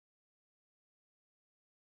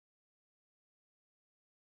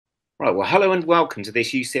Right, well, hello and welcome to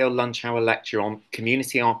this UCL lunch hour lecture on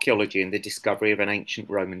community archaeology and the discovery of an ancient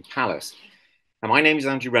Roman palace. And my name is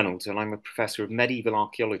Andrew Reynolds, and I'm a professor of medieval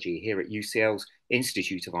archaeology here at UCL's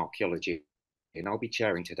Institute of Archaeology, and I'll be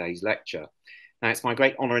chairing today's lecture. Now, it's my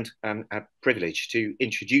great honour and privilege to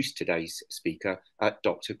introduce today's speaker,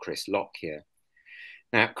 Dr. Kris Lockyear.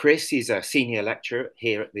 Now, Kris is a senior lecturer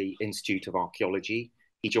here at the Institute of Archaeology.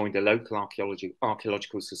 He joined the local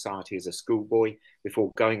Archaeological Society as a schoolboy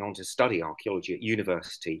before going on to study archaeology at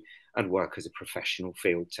university and work as a professional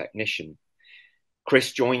field technician.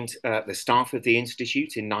 Kris joined the staff of the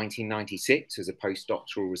Institute in 1996 as a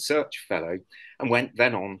postdoctoral research fellow and went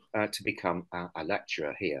then on to become a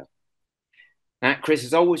lecturer here. Now, Kris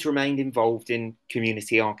has always remained involved in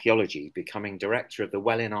community archaeology, becoming director of the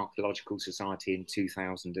Welwyn Archaeological Society in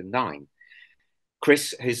 2009.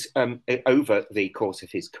 Kris has, over the course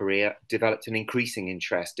of his career, developed an increasing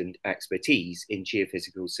interest and expertise in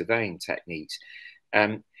geophysical surveying techniques.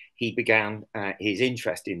 He began his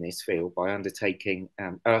interest in this field by undertaking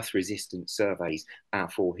earth-resistant surveys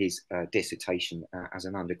for his dissertation as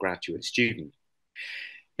an undergraduate student.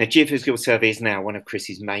 Now, geophysical survey is now one of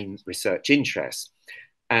Kris's main research interests,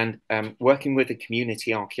 and working with the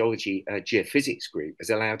Community Archaeology Geophysics Group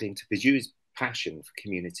has allowed him to pursue his passion for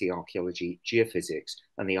community archaeology, geophysics,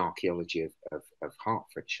 and the archaeology of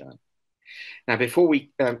Hertfordshire. Now, before we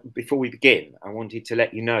begin, I wanted to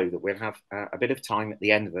let you know that we'll have a bit of time at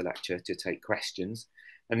the end of the lecture to take questions,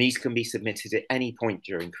 and these can be submitted at any point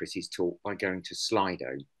during Kris's talk by going to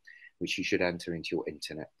Slido, which you should enter into your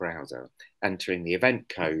internet browser, entering the event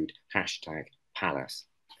code #Palace.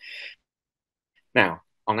 Now,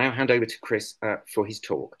 I'll now hand over to Kris for his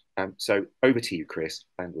talk. So over to you, Kris,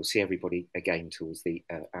 and we'll see everybody again towards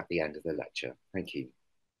at the end of the lecture. Thank you.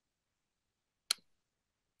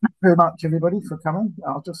 Thank you very much, everybody, for coming.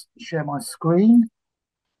 I'll just share my screen.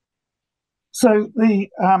 So the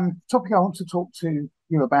topic I want to talk to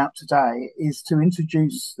you about today is to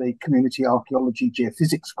introduce the Community Archaeology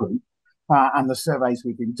Geophysics Group and the surveys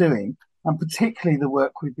we've been doing, and particularly the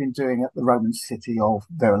work we've been doing at the Roman city of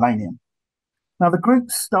Verulamium. Now, the group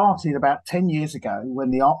started about 10 years ago when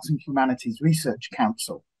the Arts and Humanities Research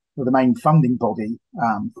Council, or the main funding body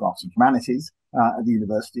for arts and humanities at the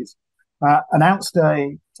universities, announced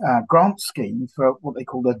a grant scheme for what they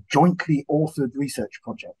called a jointly authored research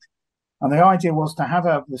project. And the idea was to have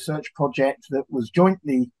a research project that was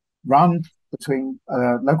jointly run between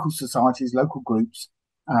local societies, local groups,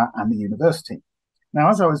 and the university. Now,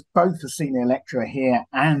 as I was both a senior lecturer here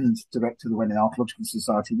and director of the Welwyn Archaeological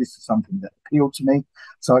Society, this is something that appealed to me.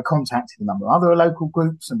 So I contacted a number of other local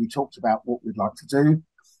groups and we talked about what we'd like to do.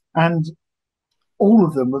 And all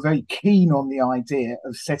of them were very keen on the idea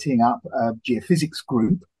of setting up a geophysics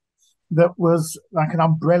group that was like an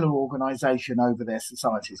umbrella organisation over their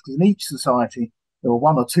societies. Because in each society, there were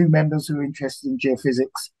one or two members who were interested in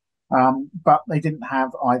geophysics, but they didn't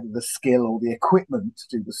have either the skill or the equipment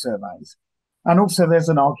to do the surveys. And also there's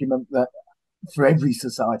an argument that for every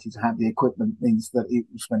society to have the equipment means that it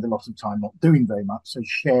will spend a lot of time not doing very much. So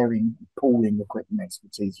sharing, pooling equipment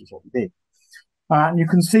expertise was what we did. And you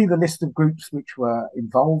can see the list of groups which were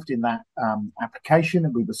involved in that application,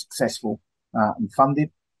 and we were successful and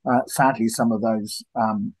funded. Sadly, some of those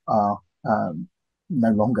are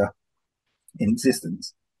no longer in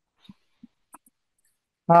existence.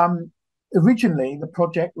 Originally, the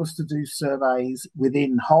project was to do surveys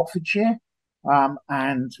within Hertfordshire,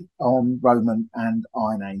 and on Roman and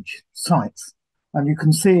Iron Age sites. And you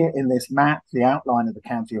can see it in this map, the outline of the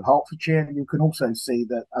county of Hertfordshire. You can also see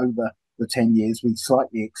that over the 10 years, we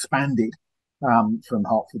slightly expanded from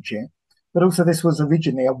Hertfordshire. But also this was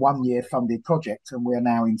originally a one-year funded project, and we're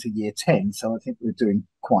now into year 10. So I think we're doing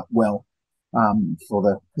quite well for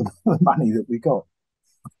the money that we got.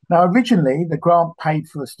 Now, originally, the grant paid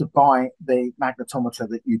for us to buy the magnetometer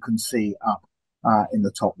that you can see up in the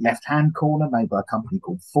top left-hand corner, made by a company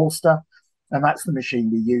called Forster. And that's the machine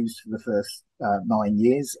we used for the first 9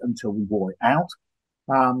 years until we wore it out.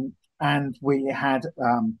 And we had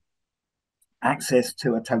access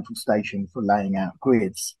to a total station for laying out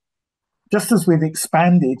grids. Just as we've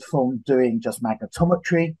expanded from doing just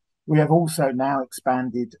magnetometry, we have also now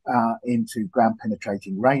expanded into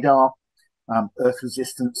ground-penetrating radar, earth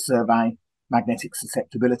resistance survey, magnetic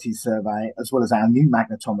susceptibility survey, as well as our new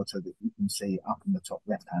magnetometer that you can see up in the top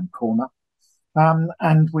left-hand corner.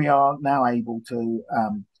 And we are now able to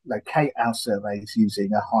locate our surveys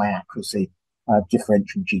using a high accuracy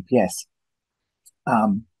differential GPS.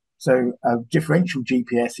 So a differential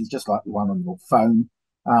GPS is just like the one on your phone,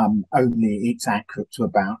 only it's accurate to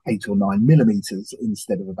about 8 or 9 millimeters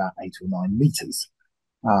instead of about 8 or 9 meters.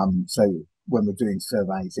 So when we're doing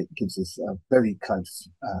surveys, it gives us a very close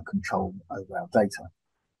control over our data.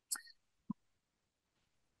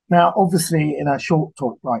 Now, obviously, in a short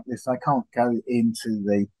talk like this, I can't go into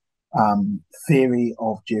the theory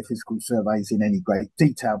of geophysical surveys in any great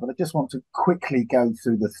detail, but I just want to quickly go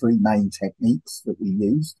through the three main techniques that we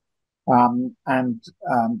use and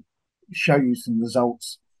show you some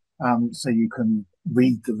results so you can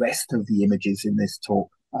read the rest of the images in this talk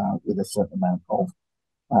with a certain amount of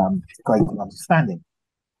greater understanding.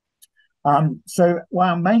 So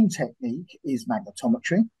our main technique is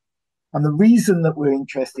magnetometry. And the reason that we're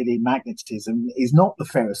interested in magnetism is not the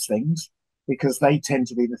ferrous things, because they tend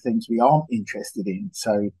to be the things we aren't interested in.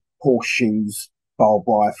 So horseshoes, barbed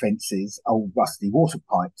wire fences, old rusty water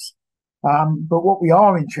pipes. But what we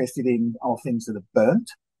are interested in are things that are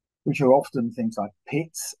burnt, which are often things like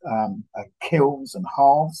pits, kilns and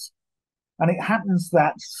hearths. And it happens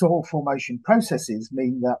that soil formation processes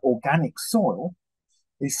mean that organic soil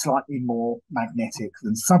is slightly more magnetic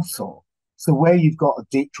than subsoil. So where you've got a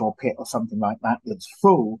ditch or pit or something like that that's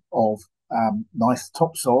full of nice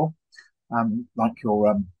topsoil, like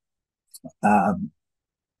your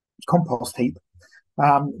compost heap,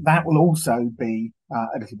 that will also be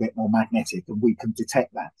a little bit more magnetic, and we can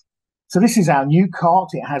detect that. So this is our new cart.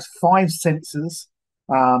 It has 5 sensors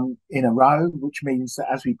in a row, which means that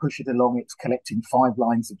as we push it along, it's collecting 5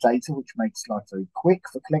 lines of data, which makes life very quick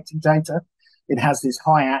for collecting data. It has this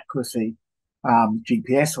high accuracy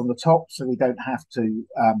GPS on the top, so we don't have to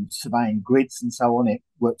surveying grids and so on. It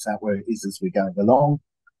works out where it is as we're going along.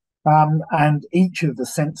 And each of the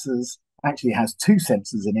sensors actually has 2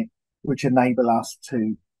 sensors in it, which enable us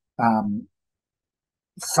to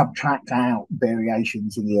subtract out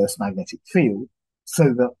variations in the Earth's magnetic field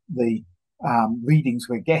so that the readings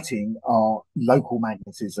we're getting are local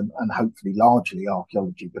magnetism and hopefully largely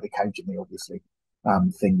archaeology, but occasionally, obviously,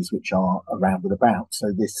 things which are around and about.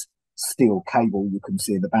 So this steel cable you can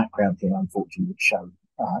see in the background here, unfortunately, would show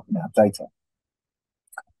in our data.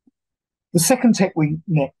 The second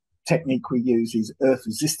technique we use is earth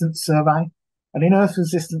resistance survey. And in earth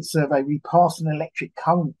resistance survey, we pass an electric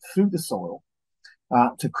current through the soil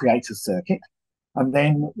to create a circuit. And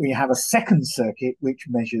then we have a second circuit which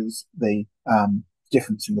measures the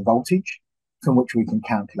difference in the voltage, from which we can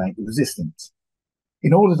calculate the resistance.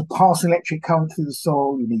 In order to pass electric current through the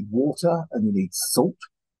soil, you need water and you need salt.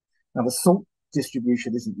 Now, the salt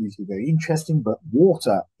distribution isn't usually very interesting, but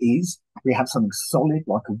water is. If we have something solid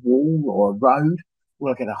like a wall or a road,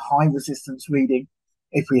 we'll get a high resistance reading.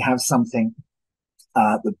 If we have something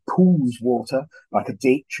that pools water, like a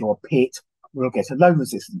ditch or a pit, we'll get a low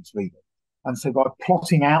resistance reading. And so by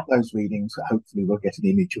plotting out those readings, hopefully we'll get an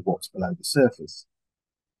image of what's below the surface.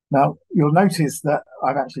 Now, you'll notice that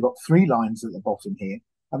I've actually got 3 lines at the bottom here,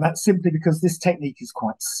 and that's simply because this technique is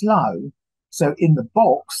quite slow. So in the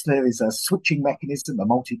box, there is a switching mechanism, a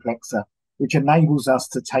multiplexer, which enables us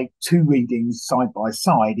to take 2 readings side by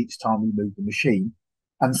side each time we move the machine,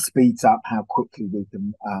 and speeds up how quickly we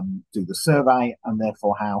can do the survey, and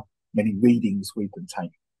therefore how many readings we can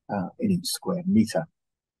take in each square metre.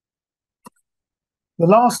 The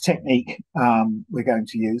last technique we're going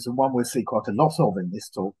to use, and one we'll see quite a lot of in this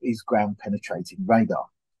talk, is ground penetrating radar.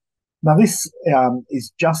 Now this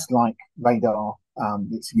is just like radar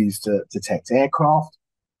that's used to detect aircraft,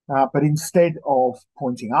 but instead of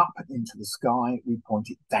pointing up into the sky, we point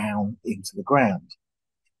it down into the ground.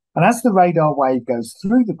 And as the radar wave goes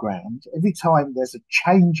through the ground, every time there's a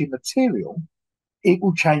change in material, it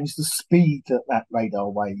will change the speed that that radar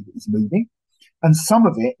wave is moving, and some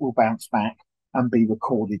of it will bounce back and be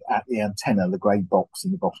recorded at the antenna, the grey box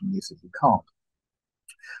in the bottom of this little card.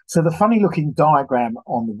 So the funny looking diagram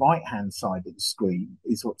on the right hand side of the screen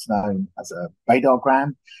is what's known as a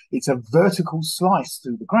radargram. It's a vertical slice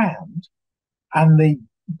through the ground, and the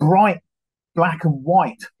bright black and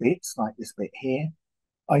white bits, like this bit here,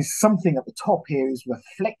 is something at the top here is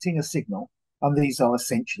reflecting a signal, and these are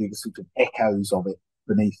essentially the sort of echoes of it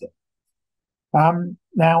beneath it.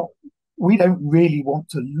 Now, we don't really want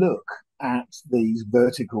to look at these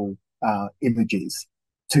vertical images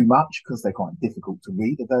too much because they're quite difficult to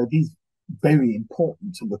read, although it is very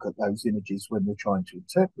important to look at those images when we're trying to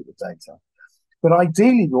interpret the data. But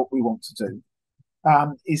ideally what we want to do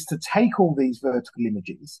is to take all these vertical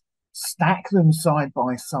images, stack them side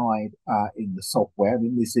by side in the software.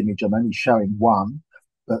 In this image, I'm only showing one,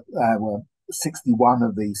 but there were 61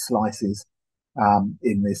 of these slices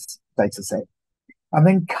in this data set, and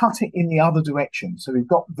then cut it in the other direction. So we've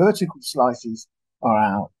got vertical slices are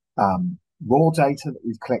our raw data that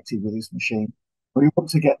we've collected with this machine. We want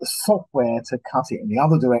to get the software to cut it in the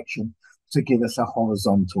other direction to give us a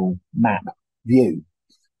horizontal map view.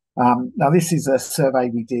 Now, this is a survey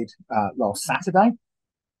we did last Saturday,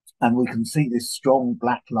 and we can see this strong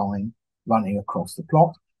black line running across the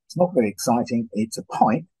plot. It's not very exciting. It's a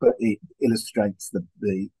pipe, but it illustrates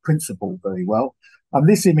the principle very well. And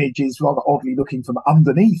this image is rather oddly looking from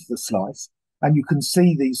underneath the slice, and you can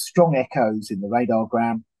see these strong echoes in the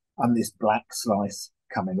radargram and this black slice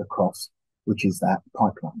coming across, which is that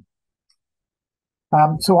pipeline.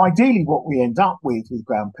 So ideally, what we end up with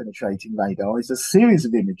ground penetrating radar is a series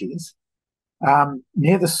of images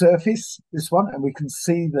near the surface, this one, and we can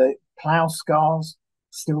see the plough scars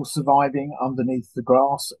still surviving underneath the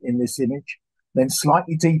grass in this image, then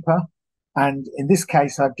slightly deeper. And in this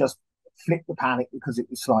case, I've just flipped the palette because it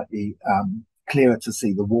was slightly clearer to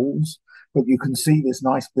see the walls. But you can see this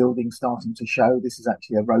nice building starting to show. This is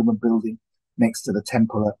actually a Roman building next to the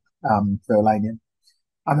temple at Verulamium.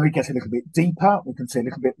 And then we get a little bit deeper. We can see a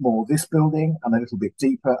little bit more of this building, and a little bit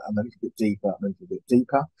deeper, and a little bit deeper, and a little bit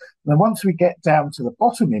deeper. And then once we get down to the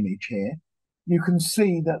bottom image here, you can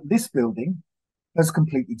see that this building has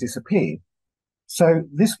completely disappeared. So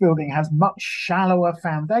this building has much shallower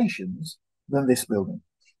foundations than this building.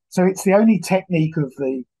 So it's the only technique of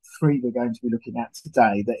the three we're going to be looking at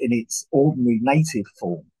today that in its ordinary native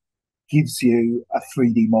form gives you a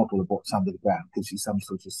 3D model of what's under the ground, gives you some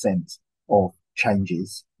sort of sense of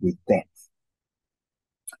changes with depth.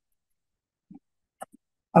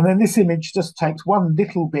 And then this image just takes one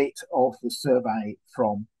little bit of the survey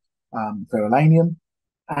from Verulamium.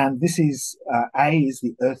 And this is A is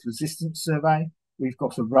the earth resistance survey. We've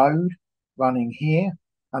got a road running here,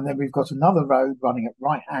 and then we've got another road running at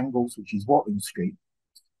right angles, which is Welwyn Street.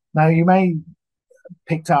 Now, you may have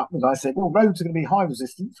picked up that I said, well, roads are going to be high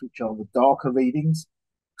resistance, which are the darker readings.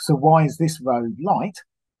 So why is this road light?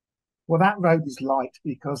 Well, that road is light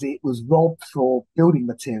because it was robbed for building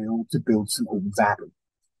material to build St Albans Abbey.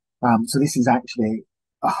 So this is actually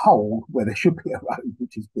a hole where there should be a road,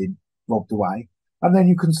 which has been robbed away. And then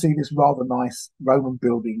you can see this rather nice Roman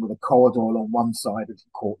building with a corridor on one side of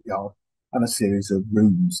the courtyard and a series of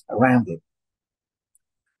rooms around it.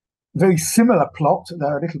 Very similar plot,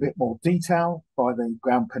 though a little bit more detail by the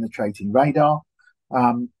ground penetrating radar.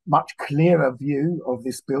 Much clearer view of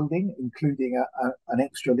this building, including an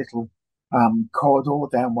extra little corridor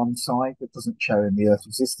down one side that doesn't show in the earth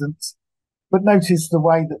resistance. But notice the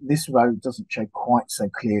way that this road doesn't show quite so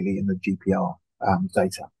clearly in the GPR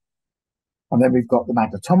data. And then we've got the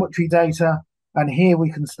magnetometry data. And here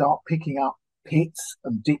we can start picking up pits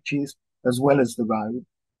and ditches as well as the road.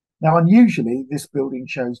 Now, unusually, this building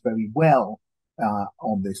shows very well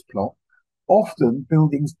on this plot. Often,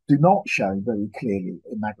 buildings do not show very clearly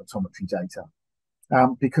in magnetometry data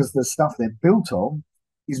because the stuff they're built on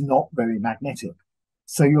is not very magnetic.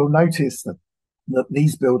 So you'll notice that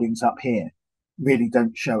these buildings up here really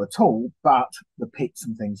don't show at all, but the pits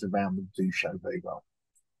and things around them do show very well.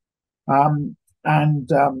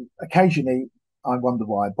 Occasionally, I wonder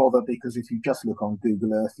why I bother, because if you just look on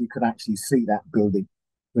Google Earth, you can actually see that building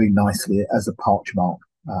very nicely as a parch mark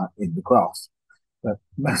in the grass. But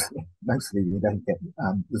mostly you don't get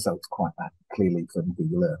results quite that clearly from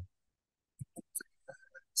Google Earth.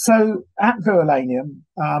 So at Verulamium,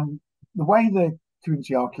 the way the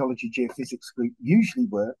Community Archaeology Geophysics Group usually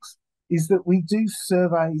works is that we do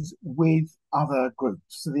surveys with other groups.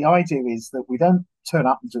 So the idea is that we don't turn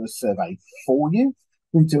up and do a survey for you,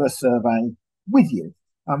 we do a survey with you.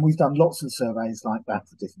 And we've done lots of surveys like that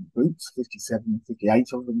for different groups, 57, 58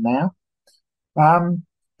 of them now.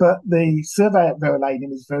 But the survey at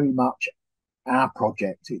Verulamium is very much our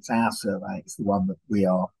project. It's our survey. It's the one that we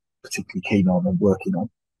are particularly keen on and working on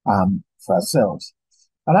for ourselves.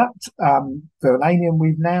 And at Verulamium,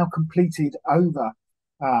 we've now completed over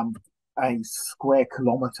a square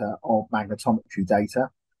kilometre of magnetometry data.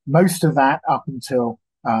 Most of that up until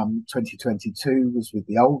 2022 was with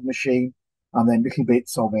the old machine, and then little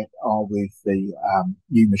bits of it are with the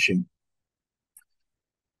new machine.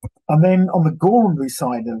 And then on the Gorhambury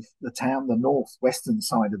side of the town, the northwestern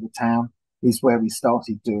side of the town, is where we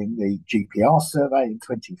started doing the GPR survey in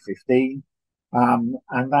 2015.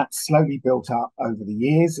 And that slowly built up over the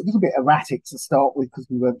years. A little bit erratic to start with because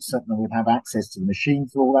we weren't certain we'd have access to the machine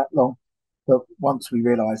for all that long. But once we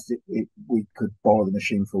realised we could borrow the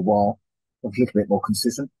machine for a while, it was a little bit more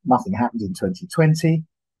consistent. Nothing happened in 2020.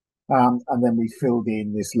 And then we filled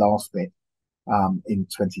in this last bit in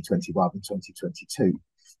 2021 and 2022.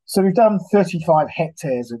 So we've done 35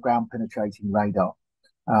 hectares of ground penetrating radar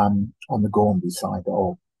on the Gorhambury side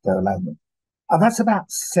of Verulamium. And that's about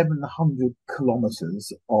 700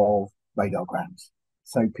 kilometres of radargrams.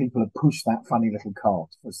 So people have pushed that funny little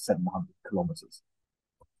cart for 700 kilometres.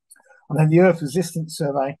 And then the Earth resistance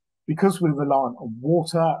survey because we're reliant on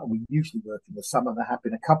water and we usually work in the summer, there have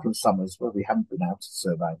been a couple of summers where we haven't been able to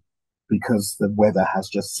survey because the weather has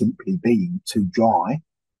just simply been too dry,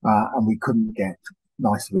 and we couldn't get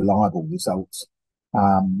nice, reliable results.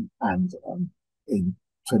 In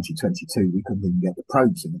 2022, we couldn't even get the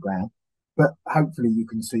probes in the ground. But hopefully you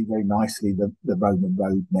can see very nicely the Roman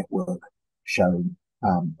road network showing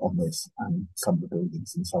on this, and some of the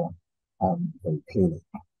buildings and so on very clearly.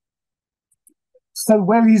 So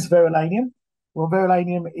where is Verulamium? Well,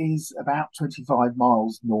 Verulamium is about 25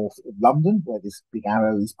 miles north of London, where this big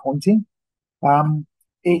arrow is pointing.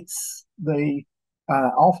 It's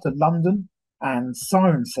after London and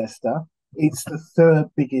Cirencester, it's the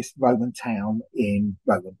third biggest Roman town in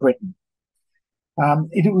Roman Britain.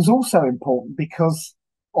 It was also important because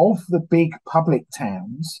of the big public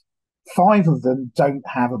towns, 5 of them don't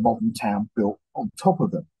have a modern town built on top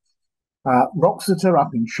of them. Wroxeter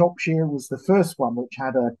up in Shropshire was the first one which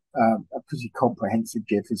had a pretty comprehensive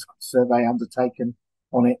geophysical survey undertaken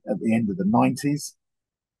on it at the end of the 90s.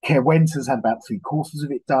 Caerwent has had about 3/4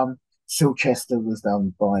 of it done. Silchester was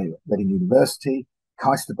done by Reading University.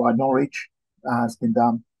 Caister by Norwich has been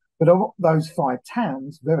done. But of those 5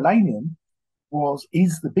 towns, Verulamium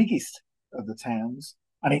is the biggest of the towns,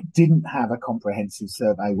 and it didn't have a comprehensive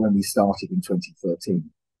survey when we started in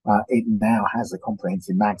 2013. It now has a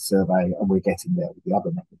comprehensive MAG survey, and we're getting there with the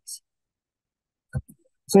other methods.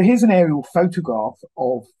 So here's an aerial photograph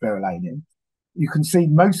of Verulamium. You can see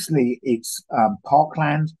mostly it's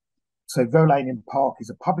parkland. So Verulamium Park is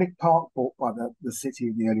a public park bought by the city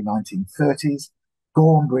in the early 1930s.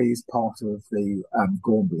 Gormbury is part of the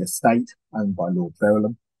Gormbury estate owned by Lord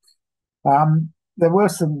Verulam. There were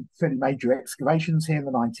some fairly major excavations here in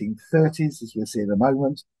the 1930s, as we'll see in a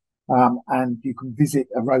moment. And you can visit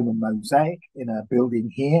a Roman mosaic in a building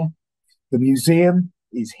here. The museum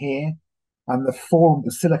is here, and the Forum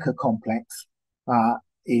Basilica complex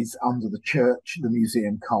is under the church, the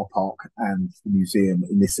museum car park, and the museum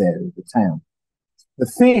in this area of the town. The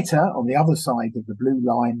theatre on the other side of the blue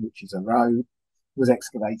line, which is a road, was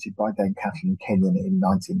excavated by Dame Kathleen Kenyon in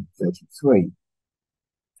 1933.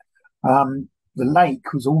 The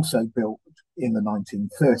lake was also built in the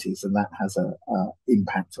 1930s, and that has an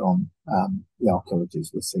impact on the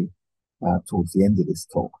archaeologists we'll see towards the end of this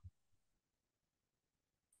talk.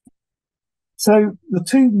 So the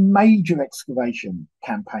 2 major excavation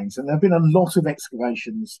campaigns, and there have been a lot of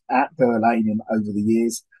excavations at Verulamium over the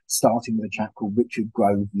years, starting with a chap called Richard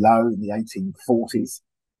Grove Low in the 1840s.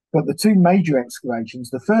 But the 2 major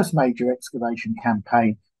excavations, the first major excavation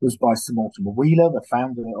campaign was by Sir Mortimer Wheeler, the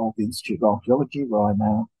founder of the Institute of Archaeology, where I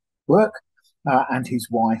now work, and his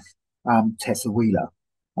wife, Tessa Wheeler.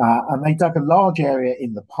 And they dug a large area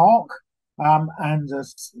in the park and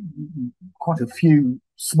quite a few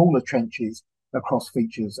smaller trenches across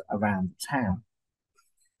features around the town.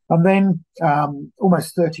 And then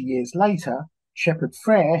almost 30 years later, Shepherd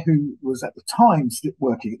Frere, who was at the time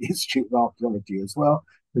working at the Institute of Archaeology as well,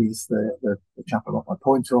 who's the chap I got my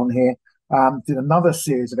pointer on here, did another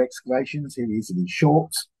series of excavations. Here he is in his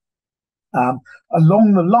shorts,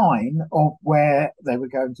 along the line of where they were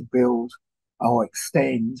going to build or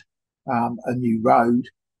extend a new road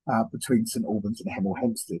between St Albans and Hemel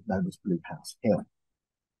Hempstead, known as Blue House Hill.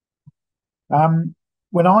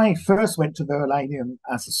 When I first went to Verulamium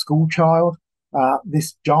as a school child,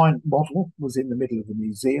 this giant model was in the middle of the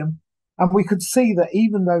museum, and we could see that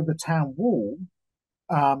even though the town wall,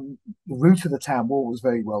 the route of the town wall was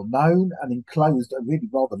very well known and enclosed a really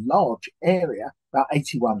rather large area, about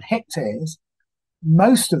 81 hectares,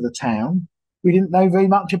 most of the town we didn't know very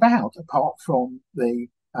much about, apart from the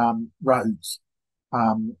roads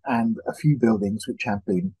and a few buildings which have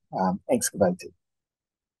been excavated.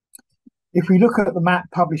 If we look at the map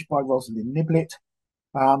published by Rosalind Niblett,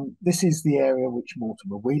 this is the area which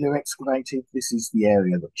Mortimer Wheeler excavated. This is the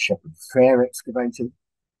area that Shepherd Frere excavated.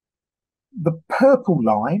 The purple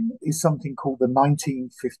line is something called the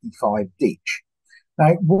 1955 ditch. Now,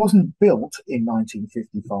 it wasn't built in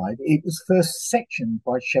 1955. It was first sectioned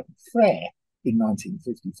by Shepherd Frere in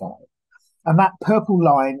 1955. And that purple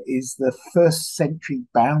line is the 1st century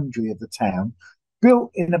boundary of the town,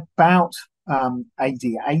 built in about AD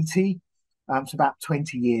 80, so about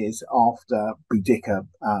 20 years after Boudicca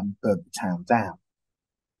burnt the town down.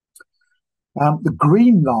 The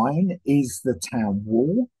green line is the town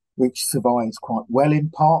wall, which survives quite well in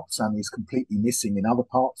parts and is completely missing in other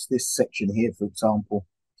parts. This section here, for example,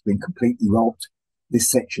 has been completely robbed. This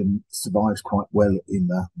section survives quite well in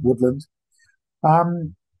the woodland.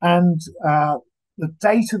 The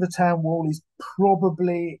date of the town wall is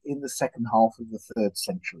probably in the second half of the 3rd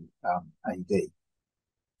century AD.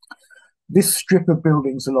 This strip of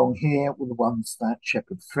buildings along here were the ones that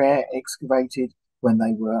Shepherd Frere excavated when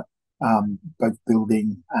they were both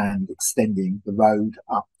building and extending the road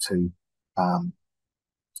up to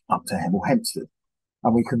Hemel Hempstead.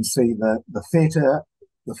 And we can see the theatre,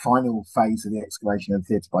 the final phase of the excavation of the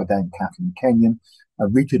theatre by Dame Catherine Kenyon.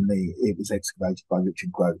 Originally, it was excavated by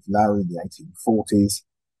Richard Grove Lowe in the 1840s,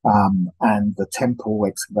 and the temple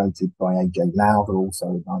excavated by A.J. Lowther also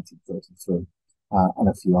in 1933, and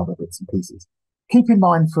a few other bits and pieces. Keep in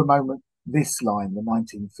mind for a moment this line, the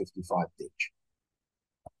 1955 ditch.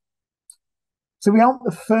 So we aren't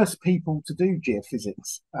the first people to do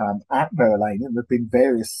geophysics at Verulamium. There have been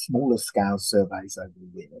various smaller scale surveys over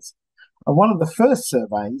the years. And one of the first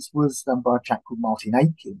surveys was done by a chap called Martin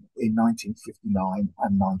Aitken in 1959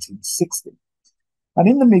 and 1960. And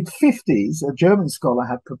in the mid-50s, a German scholar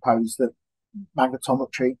had proposed that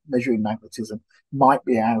magnetometry, measuring magnetism, might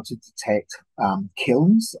be able to detect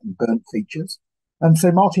kilns and burnt features. And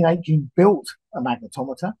so Martin Aitken built a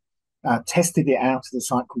magnetometer, tested it out at a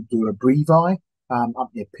site called Dura Brevi, up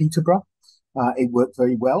near Peterborough. It worked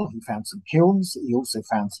very well. He found some kilns. He also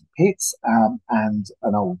found some pits and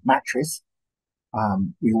an old mattress.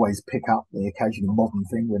 We always pick up the occasional modern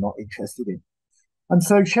thing we're not interested in. And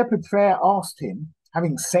so Shepherd Frere asked him,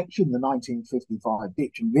 having sectioned the 1955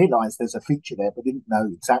 ditch and realised there's a feature there but didn't know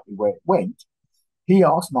exactly where it went, he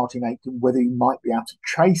asked Martin Aitken whether he might be able to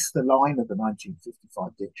trace the line of the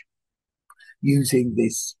 1955 ditch using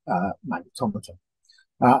this magnetometer.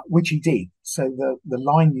 Which he did. So the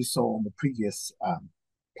line you saw on the previous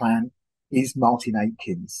plan is Martin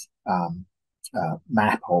Aitken's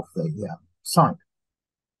map of the site.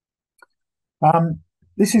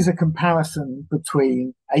 This is a comparison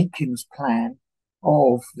between Aitken's plan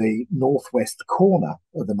of the northwest corner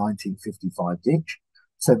of the 1955 ditch.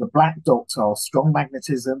 So the black dots are strong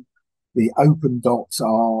magnetism, the open dots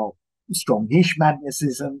are strongish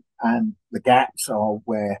magnetism, and the gaps are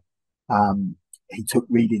where he took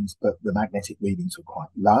readings, but the magnetic readings were quite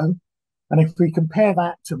low. And if we compare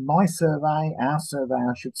that to my survey, our survey,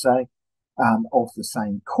 I should say, of the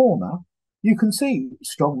same corner, you can see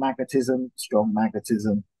strong magnetism, strong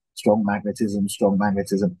magnetism, strong magnetism, strong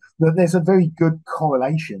magnetism. That there's a very good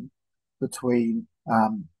correlation between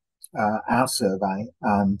our survey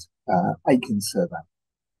and Aitken's survey.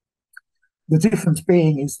 The difference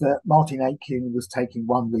being is that Martin Aitken was taking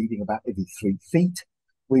one reading about every 3 feet.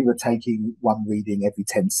 We were taking one reading every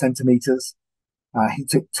 10 centimetres. He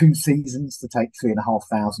took 2 seasons to take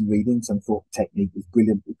 3,500 readings and thought the technique was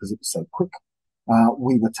brilliant because it was so quick.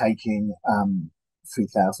 We were taking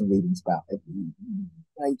 3,000 readings about every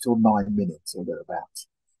 8 or 9 minutes or thereabouts.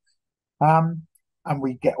 And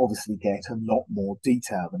we obviously get a lot more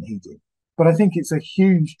detail than he did. But I think it's a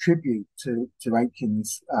huge tribute to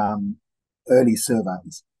Aitken's early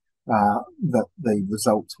surveys that the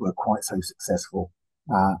results were quite so successful.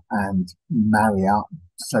 And marry up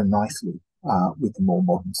so nicely with the more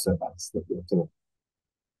modern surveys that we're doing.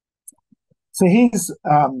 So here's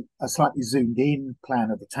a slightly zoomed in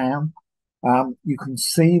plan of the town. You can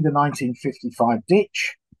see the 1955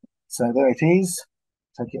 ditch. So there it is.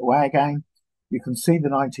 Take it away again. You can see the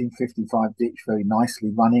 1955 ditch very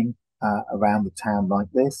nicely running around the town like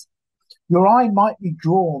this. Your eye might be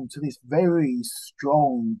drawn to this very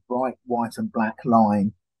strong, bright white and black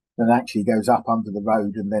line that actually goes up under the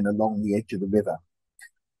road and then along the edge of the river.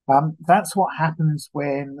 That's what happens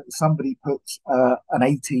when somebody puts an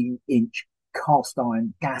 18-inch cast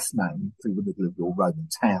iron gas main through the middle of your Roman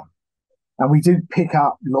town. And we do pick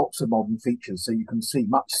up lots of modern features, so you can see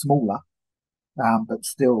much smaller, but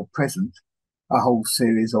still present, a whole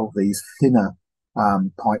series of these thinner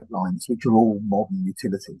pipelines, which are all modern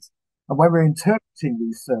utilities. And when we're interpreting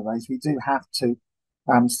these surveys, we do have to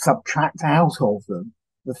subtract out of them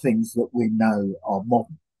the things that we know are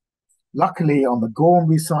modern. Luckily, on the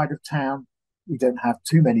Gormley side of town, we don't have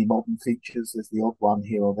too many modern features. There's the odd one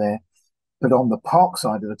here or there. But on the park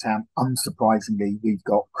side of the town, unsurprisingly, we've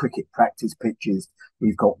got cricket practice pitches,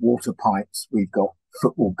 we've got water pipes, we've got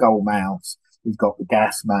football goal mouths, we've got the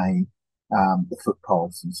gas main, the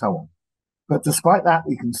footpaths and so on. But despite that,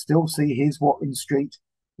 we can still see here's Watling Street,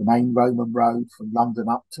 the main Roman road from London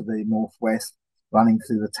up to the northwest, running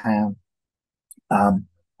through the town.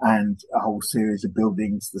 And a whole series of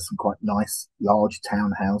buildings. There's some quite nice large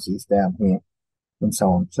townhouses down here and so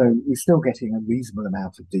on. So we're still getting a reasonable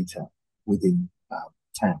amount of detail within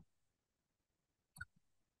town.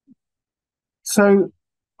 So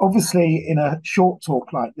obviously in a short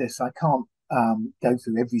talk like this, I can't go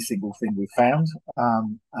through every single thing we found,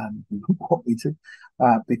 and we wouldn't want me to,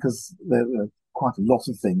 because there are quite a lot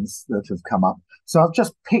of things that have come up. So I've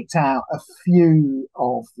just picked out a few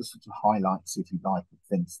of the sort of highlights, if you like, of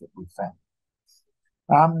things that we've found.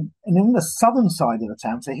 And in the southern side of the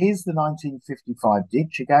town, so here's the 1955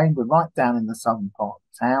 ditch again. We're right down in the southern part of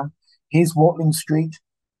the town. Here's Watling Street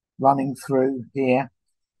running through here.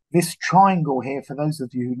 This triangle here, for those of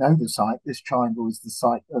you who know the site, this triangle is the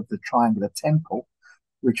site of the Triangular Temple,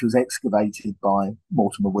 which was excavated by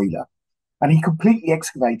Mortimer Wheeler. And he completely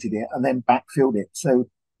excavated it and then backfilled it. So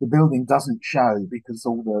the building doesn't show because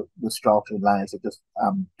all the strata and layers are just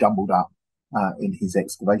jumbled up in his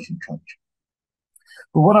excavation trench.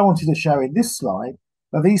 But what I wanted to show in this slide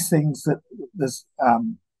are these things that there's a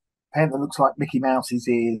pair that looks like Mickey Mouse's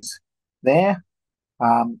ears there.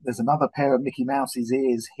 There's another pair of Mickey Mouse's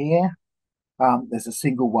ears here. There's a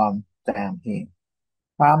single one down here.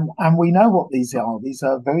 And we know what these are. These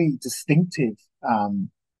are very distinctive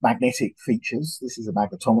magnetic features. This is a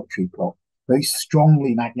magnetometry plot, very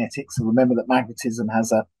strongly magnetic. So remember that magnetism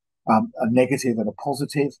has a negative and a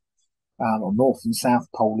positive, or north and south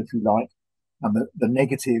pole, if you like. And the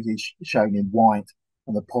negative is shown in white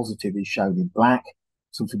and the positive is shown in black.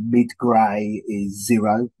 Sort of mid-grey is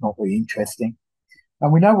 0, not very interesting.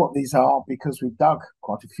 And we know what these are because we've dug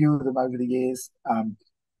quite a few of them over the years.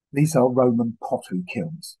 These are Roman pottery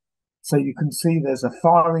kilns. So you can see there's a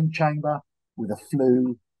firing chamber with a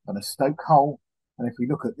flue and a stoke hole. And if we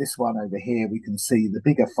look at this one over here, we can see the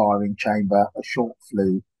bigger firing chamber, a short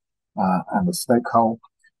flue, and a stoke hole.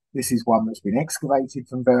 This is one that's been excavated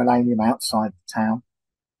from Verulamium outside the town.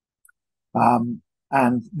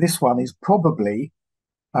 And this one is probably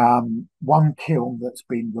one kiln that's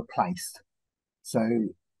been replaced. So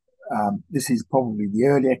this is probably the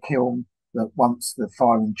earlier kiln that once the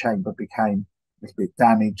firing chamber became a little bit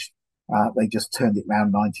damaged, they just turned it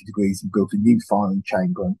around 90 degrees and built a new firing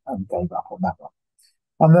chamber and gave up on that one.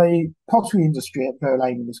 And the pottery industry at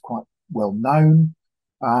Verulamium is quite well known.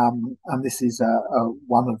 And this is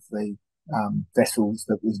one of the vessels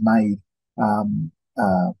that was made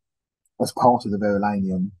as part of the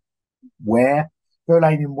Verulamium ware.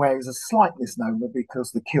 Verulamium ware is a slight misnomer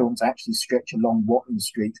because the kilns actually stretch along Watling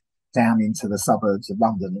Street down into the suburbs of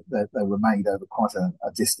London. They were made over quite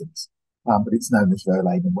a distance, but it's known as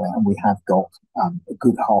Verulamium ware, and we have got a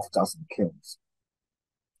good half dozen kilns.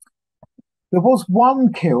 There was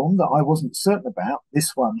one kiln that I wasn't certain about,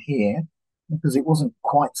 this one here, because it wasn't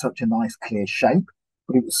quite such a nice clear shape,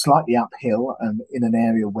 but it was slightly uphill and in an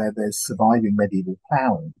area where there's surviving medieval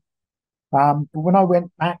ploughing. But when I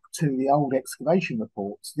went back to the old excavation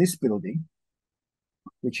reports, this building,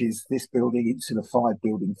 which is this building, Institute of 5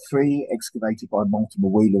 Building 3, excavated by Mortimer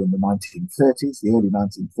Wheeler in the 1930s, the early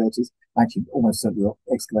 1930s, actually almost certainly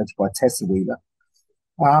excavated by Tessa Wheeler.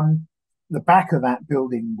 The back of that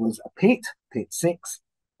building was a pit, pit 6,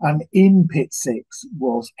 and in pit 6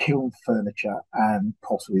 was kiln furniture and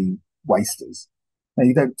pottery wasters. Now,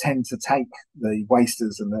 you don't tend to take the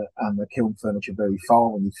wasters and the kiln furniture very far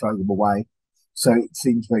when you throw them away. So it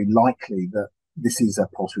seems very likely that this is a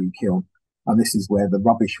pottery kiln, and this is where the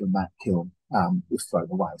rubbish from that kiln was thrown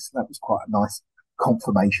away. So that was quite a nice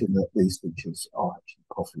confirmation that these features are actually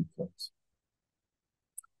pottery kilns.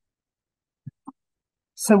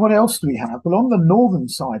 So what else do we have? Well, on the northern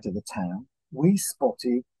side of the town, we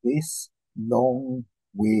spotted this long,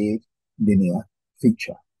 weird, linear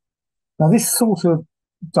feature. Now, this sort of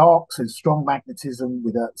dark, so strong magnetism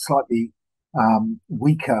with a slightly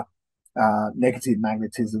weaker negative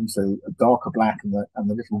magnetism, so a darker black and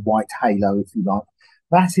the little white halo, if you like.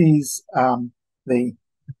 That is the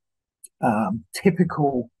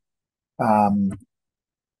typical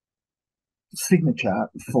signature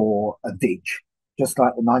for a ditch. Just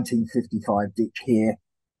like the 1955 ditch here,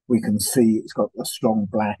 we can see it's got a strong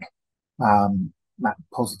black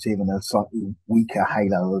positive and a slightly weaker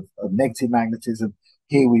halo of negative magnetism.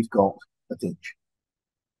 Here we've got a ditch.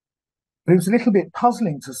 But it was a little bit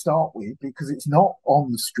puzzling to start with because it's not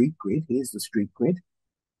on the street grid. Here's the street grid.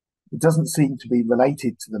 It doesn't seem to be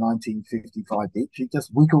related to the 1955 ditch. It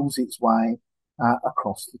just wiggles its way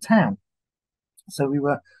across the town. So we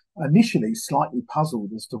were initially slightly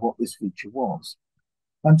puzzled as to what this feature was.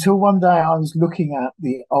 Until one day I was looking at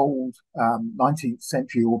the old 19th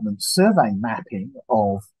century ordnance survey mapping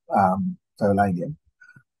of Verulamium,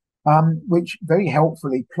 which very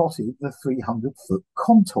helpfully plotted the 300-foot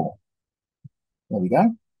contour. There we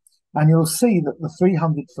go. And you'll see that the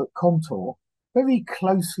 300-foot contour very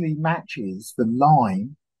closely matches the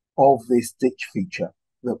line of this ditch feature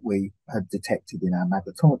that we had detected in our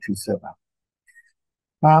magnetometry survey.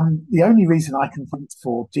 The only reason I can think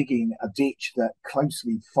for digging a ditch that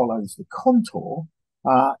closely follows the contour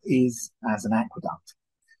is as an aqueduct.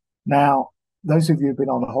 Now, those of you who've been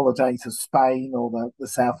on a holiday to Spain or the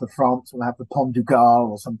south of France will have the Pont du Gard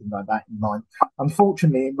or something like that in mind.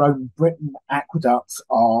 Unfortunately, in Roman Britain, aqueducts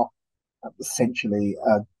are essentially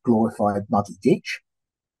a glorified muddy ditch.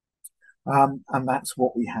 And that's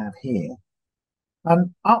what we have here.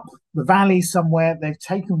 And up the valley somewhere, they've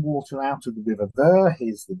taken water out of the River Ver,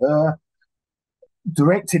 here's the Ver,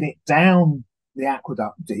 directed it down the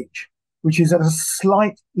aqueduct ditch, which is at a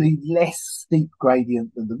slightly less steep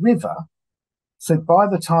gradient than the river. So by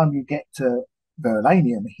the time you get to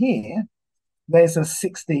Verulamium here, there's a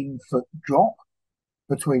 16-foot drop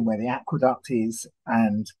between where the aqueduct is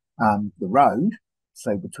and the road.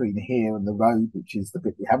 So between here and the road, which is the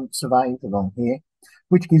bit we haven't surveyed along here,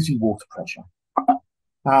 which gives you water pressure.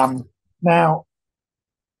 Now,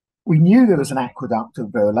 we knew there was an aqueduct of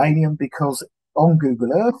Verulamium because on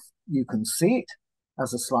Google Earth, you can see it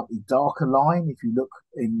as a slightly darker line. If you look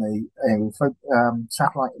in the aerial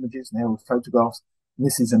satellite images and aerial photographs,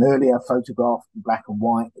 this is an earlier photograph in black and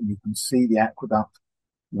white, and you can see the aqueduct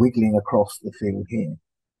wiggling across the field here.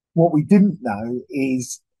 What we didn't know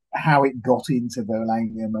is how it got into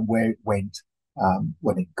Verulamium and where it went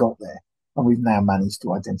when it got there. And we've now managed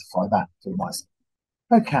to identify that pretty nicely.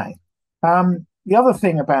 Okay. The other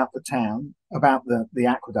thing about the town, about the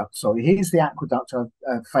aqueduct, sorry, here's the aqueduct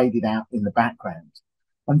I've faded out in the background.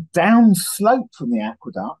 And downslope from the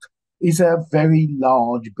aqueduct is a very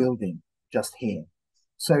large building just here.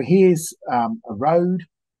 So here's a road,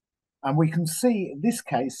 and we can see in this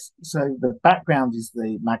case, so the background is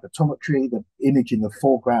the magnetometry, the image in the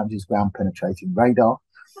foreground is ground penetrating radar.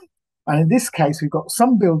 And in this case, we've got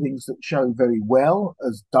some buildings that show very well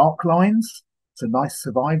as dark lines, so nice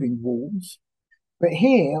surviving walls. But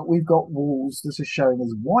here we've got walls that are shown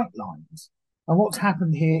as white lines. And what's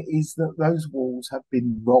happened here is that those walls have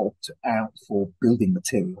been robbed out for building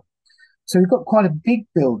material. So we've got quite a big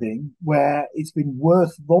building where it's been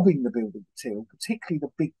worth robbing the building material, particularly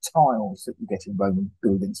the big tiles that you get in Roman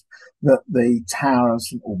buildings that the Tower of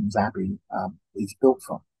St Albans Abbey is built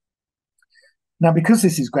from. Now, because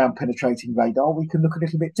this is ground penetrating radar, we can look a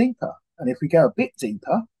little bit deeper. And if we go a bit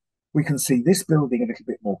deeper, we can see this building a little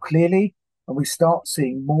bit more clearly, and we start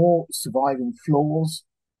seeing more surviving floors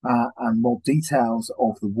and more details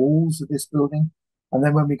of the walls of this building. And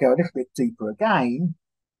then when we go a little bit deeper again,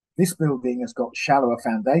 this building has got shallower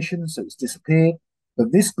foundations, so it's disappeared.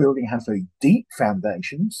 But this building has very deep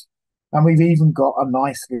foundations, and we've even got a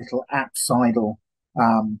nice little apsidal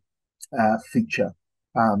feature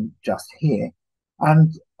just here.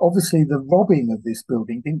 And obviously the robbing of this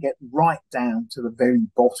building didn't get right down to the very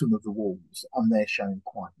bottom of the walls, and they're shown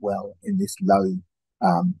quite well in this low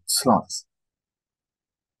slice.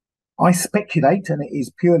 I speculate, and it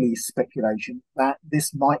is purely speculation, that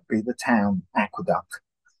this might be the town aqueduct.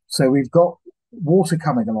 So we've got water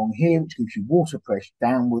coming along here, which gives you water pressure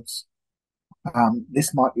downwards.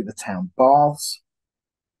 This might be the town baths.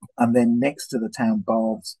 And then next to the town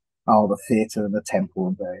baths are the theatre and the temple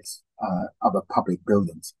and various other public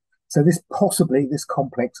buildings. So this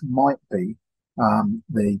complex might be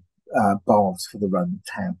the baths for the Roman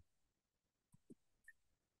town.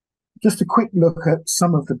 Just a quick look at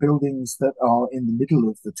some of the buildings that are in the middle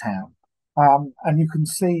of the town. And you can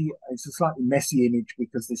see it's a slightly messy image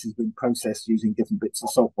because this has been processed using different bits of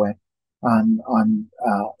software. And I'm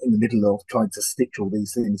in the middle of trying to stitch all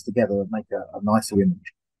these things together and make a nicer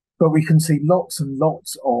image. But we can see lots and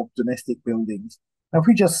lots of domestic buildings. Now, if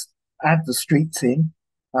we just add the streets in,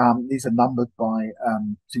 these are numbered by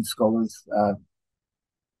two scholars,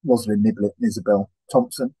 Rosalind Niblett and Isabel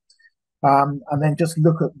Thompson. And then just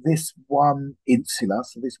look at this one insula,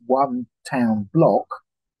 so this one town block.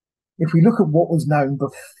 If we look at what was known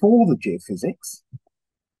before the geophysics,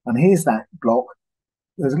 and here's that block,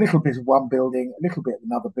 there's a little bit of one building, a little bit of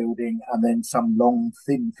another building, and then some long,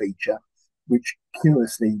 thin feature, which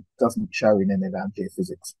curiously doesn't show in any of our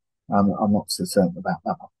geophysics. I'm not so certain about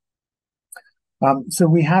that one. So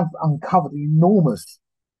we have uncovered an enormous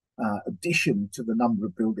addition to the number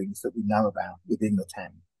of buildings that we know about within the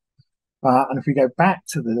town. And if we go back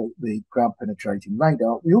to the ground penetrating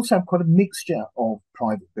radar, we also have quite a mixture of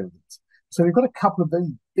private buildings. So we've got a couple of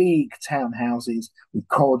very big townhouses with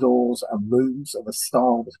corridors and rooms of a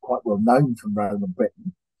style that's quite well known from Roman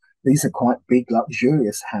Britain. These are quite big,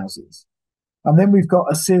 luxurious houses. And then we've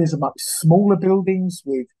got a series of much smaller buildings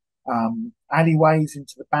with alleyways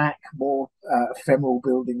into the back, more ephemeral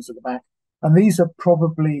buildings at the back. And these are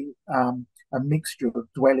probably a mixture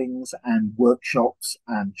of dwellings and workshops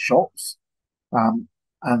and shops. And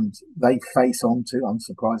they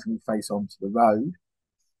unsurprisingly, face onto the road.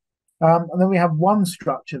 And then we have one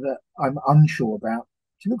structure that I'm unsure about.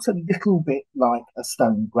 It looks a little bit like a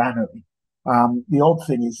stone granary. The odd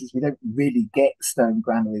thing is we don't really get stone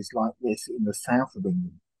granaries like this in the south of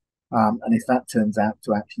England. And if that turns out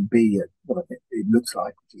to actually be what it looks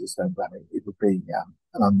like, which is a stone granary, it would be an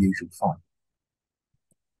unusual find.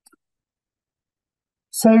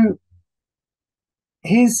 So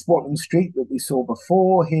here's Watling Street that we saw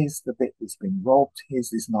before. Here's the bit that's been robbed. Here's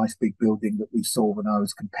this nice big building that we saw when I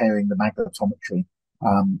was comparing the magnetometry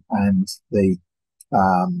and the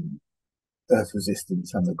earth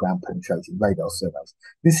resistance and the ground penetrating radar surveys.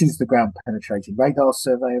 This is the ground penetrating radar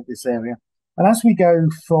survey of this area. And as we go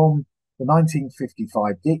from the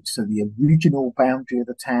 1955 ditch, so the original boundary of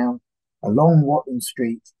the town, along Watling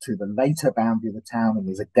Street to the later boundary of the town, and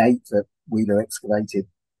there's a gate that Wheeler excavated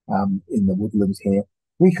in the woodlands here,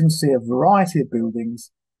 we can see a variety of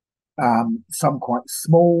buildings, some quite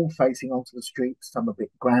small facing onto the street, some a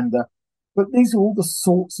bit grander, but these are all the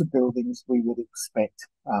sorts of buildings we would expect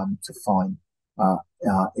to find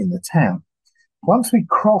in the town. Once we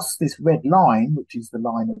cross this red line, which is the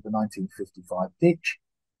line of the 1955 ditch,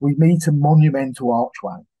 we meet a monumental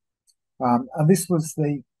archway. And this was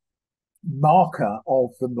the marker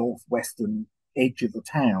of the northwestern edge of the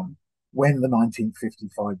town when the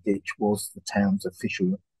 1955 ditch was the town's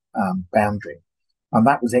official boundary. And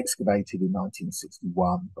that was excavated in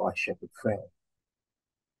 1961 by Shepherd Fair.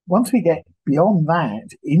 Once we get beyond that,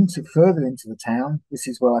 further into the town, this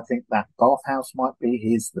is where I think that bathhouse might be.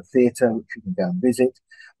 Here's the theatre, which you can go and visit.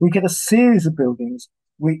 We get a series of buildings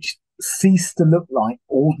which cease to look like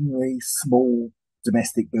ordinary small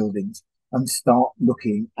domestic buildings and start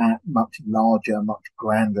looking at much larger, much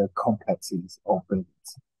grander complexes of buildings.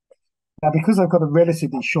 Now, because I've got a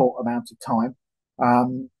relatively short amount of time,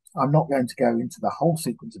 I'm not going to go into the whole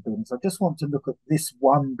sequence of buildings. I just want to look at this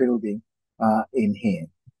one building in here.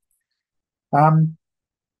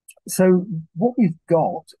 So what we've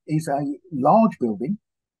got is a large building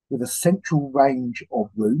with a central range of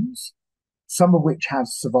rooms, some of which have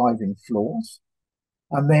surviving floors.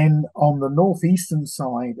 And then on the northeastern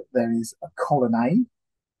side, there is a colonnade.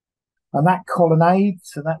 And that colonnade,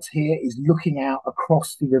 so that's here, is looking out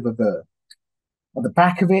across the River Ver. At the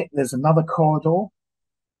back of it, there's another corridor.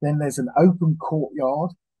 Then there's an open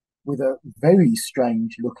courtyard with a very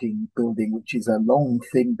strange looking building, which is a long,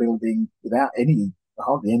 thin building without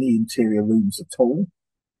hardly any interior rooms at all.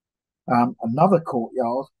 Another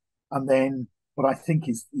courtyard, and then what I think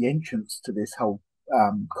is the entrance to this whole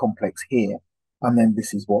complex here. And then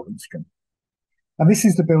this is Watling Street. And this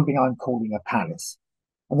is the building I'm calling a palace.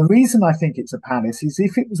 And the reason I think it's a palace is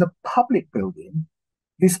if it was a public building,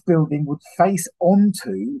 this building would face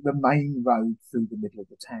onto the main road through the middle of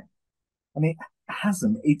the town. And it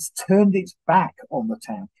hasn't. It's turned its back on the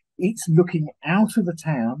town. It's looking out of the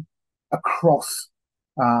town across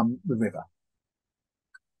the river.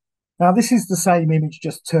 Now, this is the same image,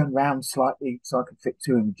 just turned round slightly so I can fit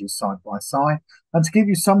two images side by side. And to give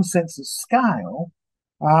you some sense of scale,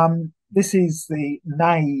 this is the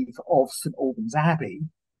nave of St Albans Abbey.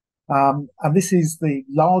 And this is the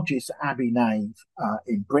largest abbey nave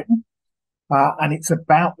in Britain. And it's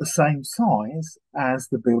about the same size as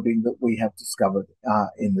the building that we have discovered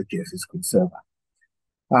in the Geophysical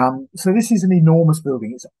survey. So this is an enormous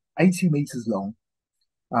building. It's 80 metres long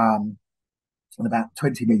and about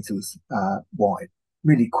 20 metres wide.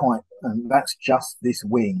 Really quite, and that's just this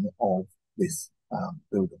wing of this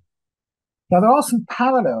building. Now, there are some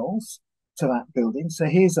parallels to that building. So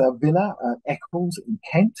here's a villa at Eccles in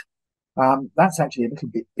Kent. That's actually a little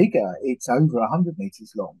bit bigger. It's over 100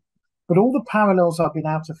 metres long. But all the parallels I've been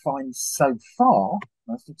able to find so far,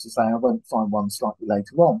 that's not to say I won't find one slightly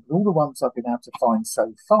later on, but all the ones I've been able to find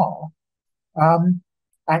so far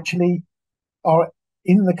actually are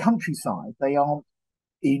in the countryside. They aren't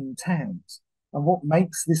in towns. And what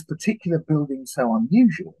makes this particular building so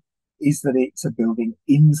unusual is that it's a building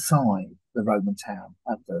inside the Roman town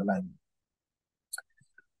at Verulamium.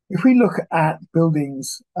 If we look at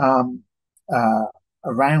buildings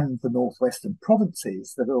around the northwestern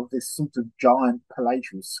provinces that are of this sort of giant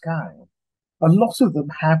palatial scale, a lot of them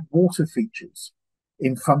have water features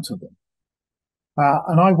in front of them.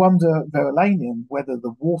 And I wonder, Verulamium, whether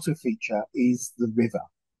the water feature is the river,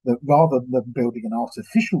 that rather than building an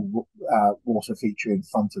artificial water feature in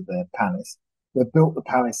front of their palace, they've built the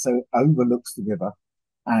palace so it overlooks the river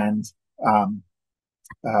and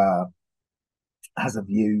has a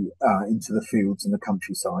view into the fields and the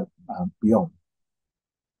countryside beyond.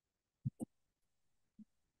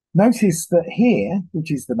 Notice that here,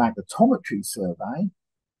 which is the magnetometry survey,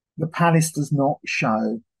 the palace does not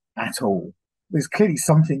show at all. There's clearly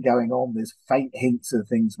something going on. There's faint hints of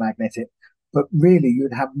things magnetic, but really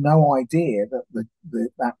you'd have no idea that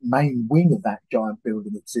that main wing of that giant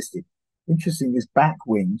building existed. Interesting, this back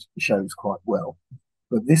wing shows quite well,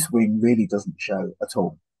 but this wing really doesn't show at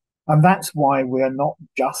all. And that's why we are not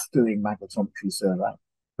just doing magnetometry survey,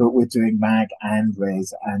 but we're doing MAG and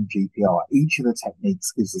RES and GPR. Each of the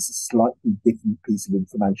techniques gives us a slightly different piece of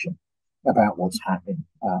information about what's happening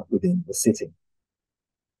within the city.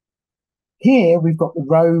 Here we've got the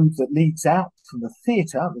road that leads out from the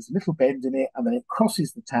theatre. There's a little bend in it, and then it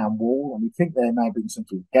crosses the town wall, and we think there may have been some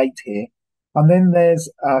sort of gate here. And then there's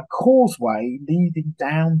a causeway leading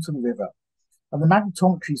down to the river. And the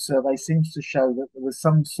magnetometry survey seems to show that there was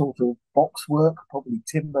some sort of boxwork, probably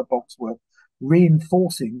timber boxwork,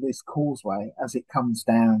 reinforcing this causeway as it comes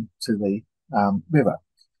down to the river.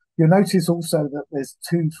 You'll notice also that there's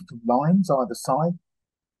two sort of lines either side.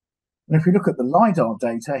 And if we look at the LiDAR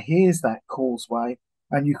data, here's that causeway,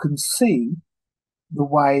 and you can see the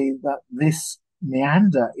way that this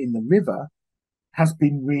meander in the river has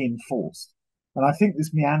been reinforced. And I think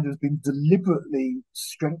this meander has been deliberately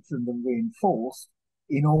strengthened and reinforced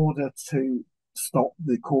in order to stop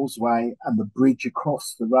the causeway and the bridge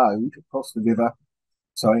across the road, across the river,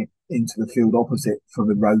 into the field opposite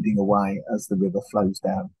from eroding away as the river flows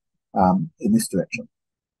down in this direction.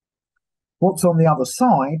 What's on the other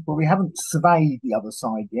side? Well, we haven't surveyed the other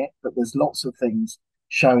side yet, but there's lots of things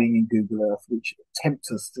showing in Google Earth which tempt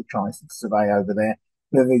us to try to survey over there.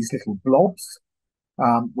 There are these little blobs,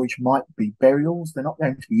 which might be burials. They're not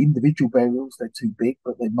going to be individual burials, they're too big,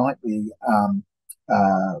 but they might be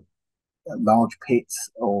large pits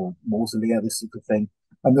or mausolea, this sort of thing.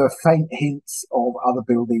 And there are faint hints of other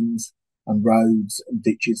buildings and roads and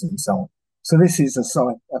ditches and so on. So this is a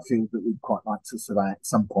field that we'd quite like to survey at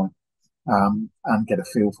some point. And get a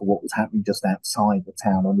feel for what was happening just outside the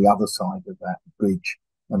town on the other side of that bridge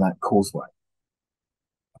and that causeway.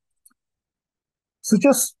 So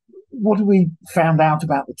just what have we found out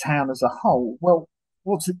about the town as a whole? Well,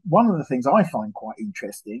 one of the things I find quite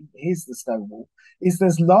interesting, here's the stone wall, is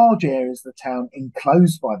there's large areas of the town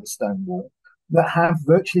enclosed by the stone wall that have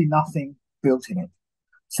virtually nothing built in it.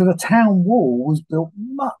 So the town wall was built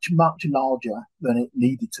much, much larger than it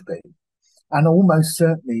needed to be, and almost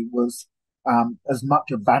certainly was as much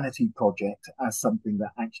a vanity project as something that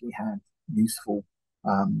actually had useful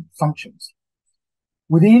functions.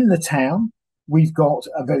 Within the town, we've got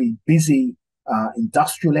a very busy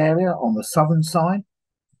industrial area on the southern side.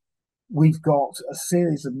 We've got a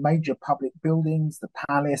series of major public buildings, the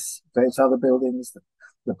palace, various other buildings,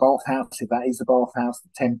 the bathhouse, if that is the bathhouse, the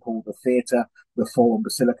temple, the theatre, the Forum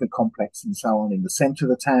Basilica complex, and so on in the centre of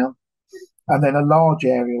the town. And then a large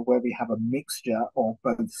area where we have a mixture of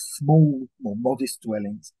both small, more modest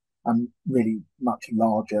dwellings and really much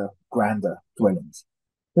larger, grander dwellings.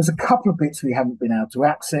 There's a couple of bits we haven't been able to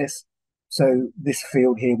access. So this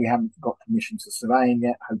field here, we haven't got permission to surveying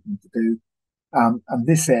yet, hoping to do. And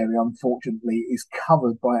this area, unfortunately, is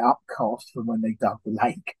covered by upcast from when they dug the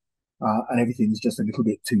lake. And everything is just a little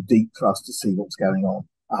bit too deep for us to see what's going on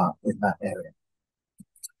in that area.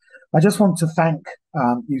 I just want to thank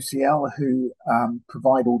UCL, who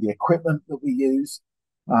provide all the equipment that we use,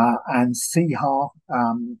 and CHAR,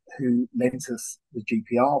 who lent us the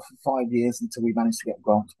GPR for 5 years until we managed to get a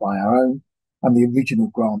grant to buy our own, and the original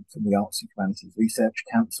grant from the Arts and Humanities Research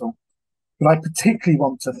Council. But I particularly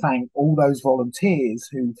want to thank all those volunteers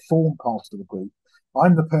who form part of the group.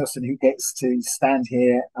 I'm the person who gets to stand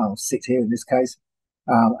here, sit here in this case,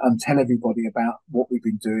 and tell everybody about what we've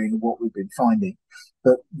been doing and what we've been finding.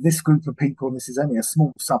 But this group of people, and this is only a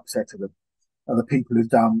small subset of them, are the people who've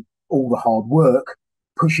done all the hard work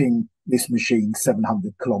pushing this machine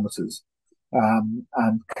 700 kilometres and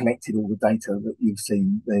collected all the data that you've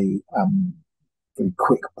seen the very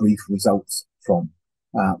quick, brief results from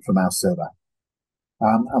our survey.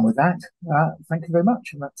 And with that, thank you very much.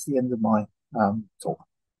 And that's the end of my talk.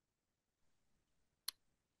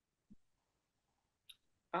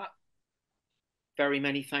 Very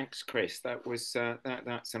many thanks, Chris. That was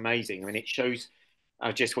that's amazing. I mean, it shows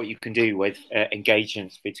just what you can do with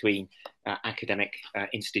engagements between academic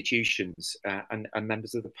institutions and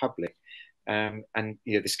members of the public. And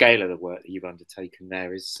you know, the scale of the work that you've undertaken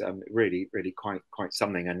there is really quite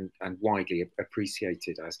something, and widely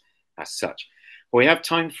appreciated as such. Well, we have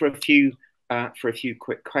time for a few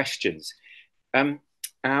quick questions. So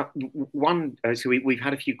we've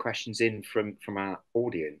had a few questions in from our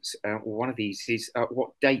audience. One of these is,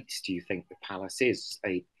 what dates do you think the palace is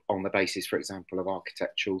on the basis, for example, of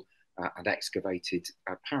architectural and excavated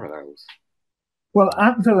parallels? Well,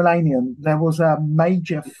 at Verulamium, there was a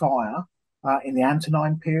major fire in the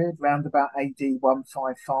Antonine period, around about AD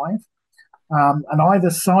 155. And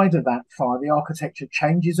either side of that fire, the architecture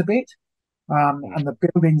changes a bit. And the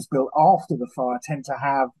buildings built after the fire tend to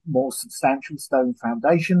have more substantial stone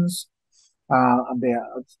foundations and be a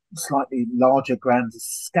slightly larger, grander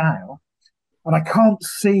scale. And I can't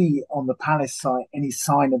see on the palace site any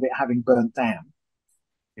sign of it having burnt down.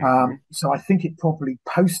 So I think it probably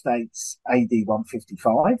postdates AD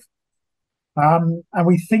 155. And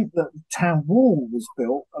we think that the town wall was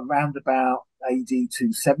built around about AD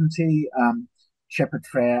 270. Shepherd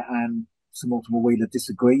Fair and Sir Mortimer Wheeler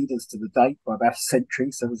disagreed as to the date by about a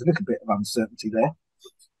century, so there's a little bit of uncertainty there.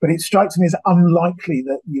 But it strikes me as unlikely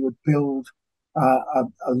that you would build a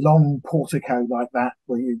long portico like that,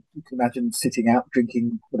 where you can imagine sitting out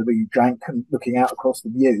drinking whatever you drank and looking out across the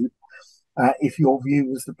view, if your view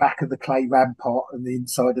was the back of the clay rampart and the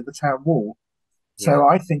inside of the town wall. So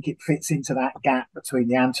I think it fits into that gap between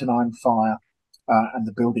the Antonine fire and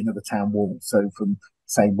the building of the town wall. So from,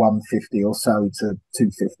 say, 150 or so to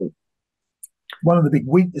 250. One of the big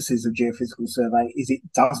weaknesses of geophysical survey is it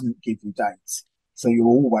doesn't give you dates. So you're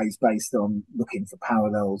always based on looking for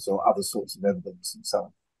parallels or other sorts of evidence and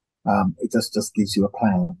so on. It just gives you a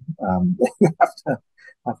plan that you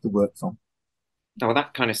have to work from. Well,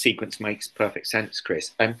 that kind of sequence makes perfect sense,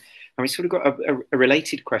 Chris. And we sort of got a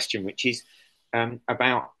related question, which is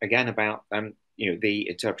about the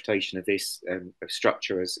interpretation of this of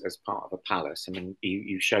structure as part of a palace. I mean,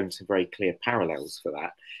 you've shown some very clear parallels for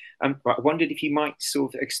that. But I wondered if you might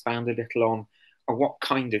sort of expand a little on what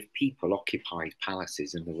kind of people occupied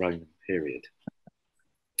palaces in the Roman period.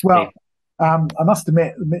 Well, I must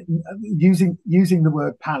admit, using the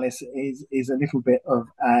word palace is a little bit of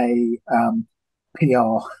a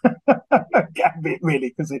PR gambit, really,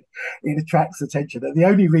 because it attracts attention. And the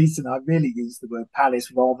only reason I really use the word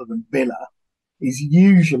palace rather than villa is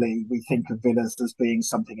usually we think of villas as being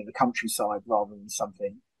something in the countryside rather than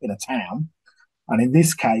something in a town. And in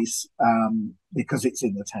this case, because it's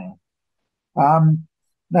in the town.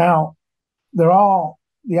 Now, the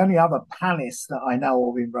only other palace that I know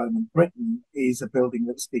of in Roman Britain is a building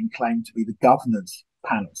that's been claimed to be the governor's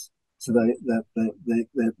palace. So the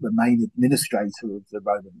main administrator of the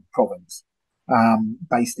Roman province,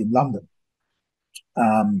 based in London.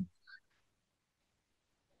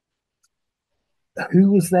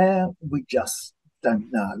 Who was there? We just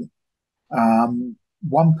don't know.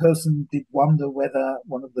 One person did wonder whether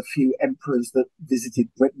one of the few emperors that visited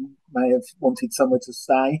Britain may have wanted somewhere to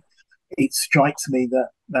stay. It strikes me that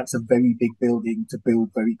that's a very big building to build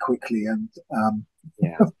very quickly and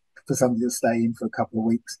for somebody to stay in for a couple of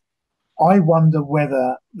weeks. I wonder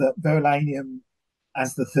whether that Verulamium,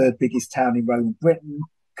 as the third biggest town in Roman Britain,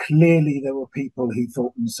 clearly there were people who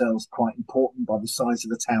thought themselves quite important by the size of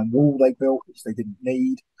the town wall they built, which they didn't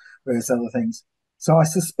need, various other things. So I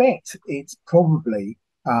suspect it's probably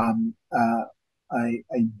a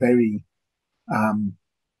very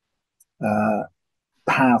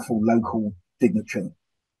powerful local dignitary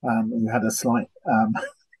who had a slight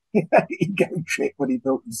ego trip when he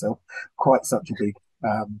built himself quite such a big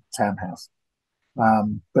townhouse.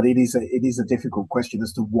 But it is a difficult question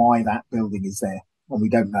as to why that building is there, and we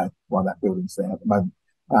don't know why that building's there at the moment.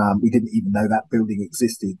 We didn't even know that building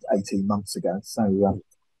existed 18 months ago. So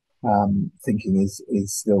thinking is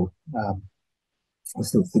still we're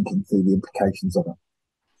still thinking through the implications of it.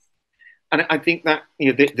 And I think that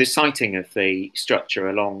the siting of the structure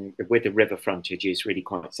along with the river frontage is really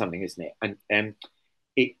quite something, isn't it? And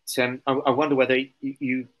I wonder whether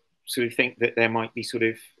you sort of think that there might be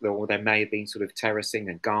or there may have been sort of terracing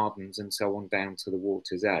and gardens and so on down to the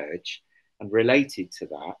water's edge. And related to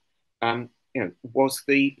that,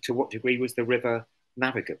 to what degree was the river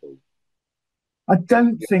navigable? I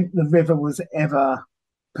don't think the river was ever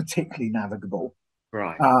particularly navigable.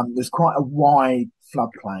 Right. There's quite a wide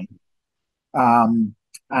floodplain. And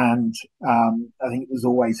I think it was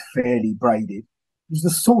always fairly braided. It was the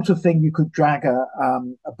sort of thing you could drag a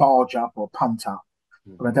barge up or punt up.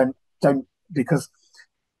 But I don't because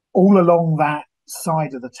all along that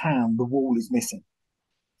side of the town, the wall is missing.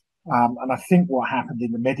 And I think what happened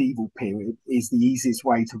in the medieval period is the easiest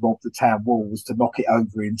way to rob the town wall was to knock it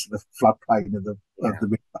over into the floodplain of the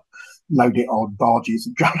river, load it on barges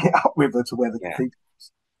and drag it upriver to where the cathedral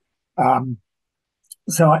is.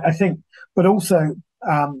 So I think, but also,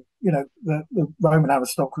 the Roman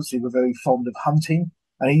aristocracy were very fond of hunting.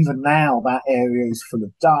 And even now that area is full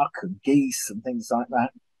of duck and geese and things like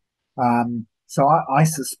that. So I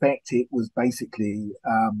suspect it was basically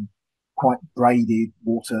quite braided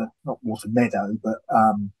not water meadow, but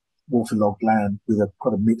waterlogged land with a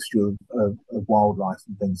kind of mixture of wildlife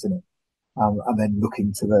and things in it. And then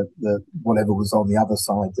looking to the whatever was on the other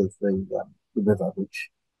side of the river, which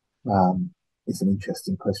is an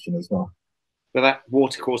interesting question as well. But that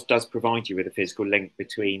watercourse does provide you with a physical link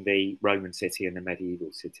between the Roman city and the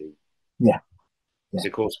medieval city. Yeah. Because,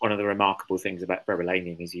 of course, one of the remarkable things about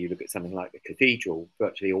Verulamium is you look at something like the cathedral,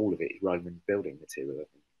 virtually all of it is Roman building material.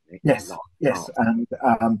 Yes, yes, and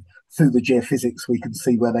through the geophysics, we can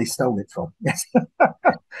see where they stole it from. Yes,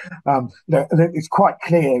 it's quite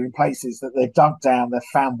clear in places that they've dug down, they've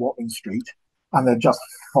found Watling Street, and they've just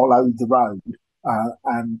followed the road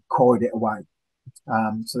and quarried it away.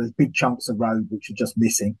 So there's big chunks of road which are just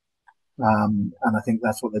missing, and I think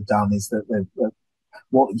that's what they've done. Is that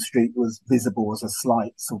Watling Street was visible as a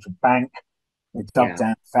slight sort of bank. They dug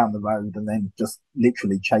down, found the road, and then just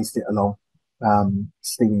literally chased it along,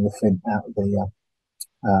 stealing the flint out of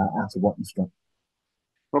Watling Street.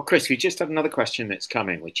 Well, Kris, we just have another question that's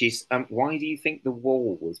coming, which is, why do you think the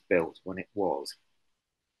wall was built when it was?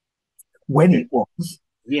 When it was?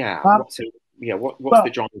 Yeah. What's the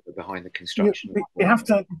driver behind the construction? You have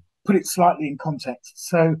to put it slightly in context.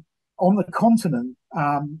 So, on the continent,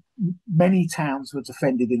 many towns were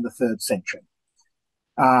defended in the 3rd century.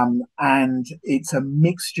 And it's a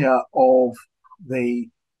mixture of the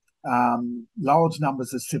large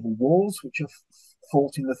numbers of civil wars, which are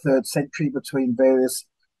fought in the 3rd century between various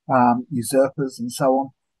usurpers and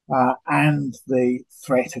so on, and the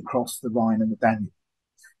threat across the Rhine and the Danube.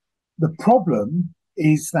 The problem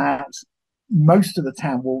is that most of the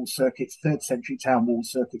town wall circuits, 3rd century town wall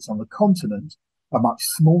circuits on the continent, are much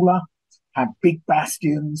smaller, have big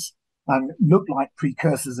bastions, and look like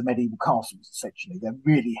precursors of medieval castles, essentially. They're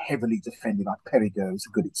really heavily defended, like Perigueux is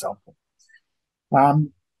a good example.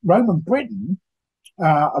 Roman Britain,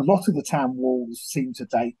 a lot of the town walls seem to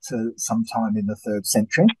date to sometime in the 3rd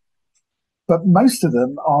century, but most of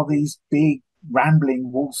them are these big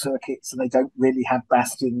rambling wall circuits, and they don't really have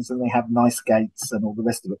bastions, and they have nice gates and all the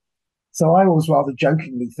rest of it. So I always rather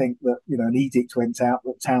jokingly think that, an edict went out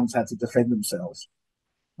that towns had to defend themselves.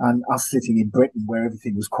 And us sitting in Britain, where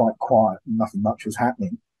everything was quite quiet and nothing much was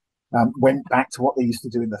happening, went back to what they used to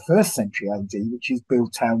do in the 1st century AD, which is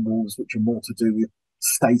build town walls, which are more to do with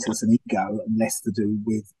status and ego and less to do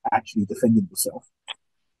with actually defending yourself.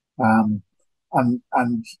 And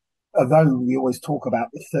although we always talk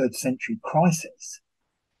about the 3rd century crisis,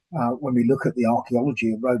 when we look at the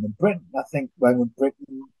archaeology of Roman Britain, I think Roman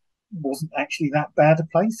Britain wasn't actually that bad a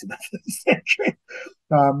place in the 3rd century.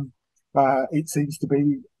 It seems to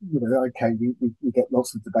be, okay, we get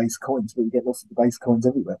lots of debased coins, but we get lots of debased coins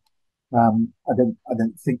everywhere. I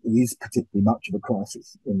don't think there is particularly much of a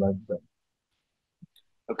crisis in Roman Britain.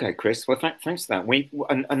 Okay, Kris. Well, thanks for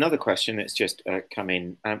that. Another question that's just come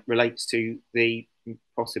in relates to the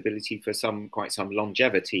possibility for quite some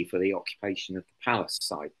longevity for the occupation of the palace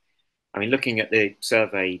site. I mean, looking at the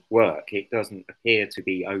survey work, it doesn't appear to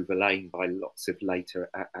be overlain by lots of later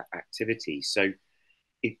activities. So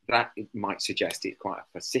it might suggest it's quite a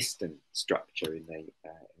persistent structure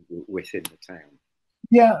within the town.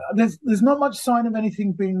 Yeah, there's not much sign of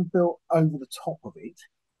anything being built over the top of it.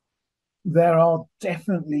 There are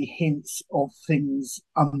definitely hints of things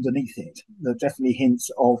underneath it. There are definitely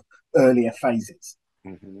hints of earlier phases.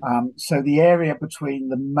 Mm-hmm. So the area between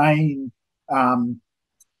the main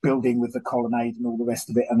building with the colonnade and all the rest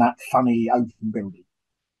of it and that funny open building,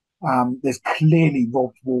 there's clearly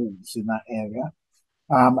robbed walls in that area.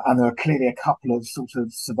 And there are clearly a couple of sort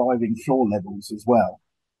of surviving floor levels as well.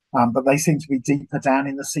 But they seem to be deeper down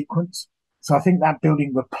in the sequence. So I think that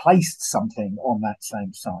building replaced something on that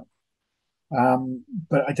same site.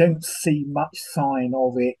 But I don't see much sign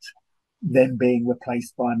of it then being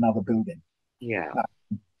replaced by another building. Yeah.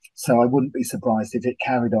 So I wouldn't be surprised if it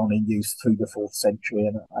carried on in use through the 4th century.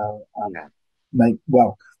 And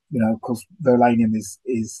of course, Verulamium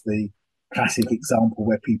is the classic example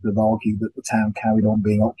where people have argued that the town carried on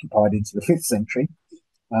being occupied into the 5th century.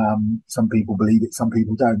 Some people believe it, some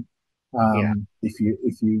people don't. If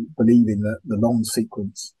you believe in the long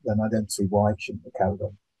sequence, then I don't see why it shouldn't have carried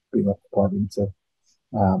on being occupied into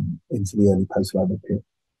the early post-Roman period.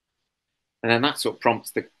 And then that sort of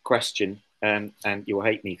prompts the question, and you'll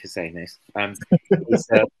hate me for saying this,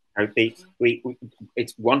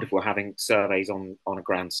 it's wonderful having surveys on a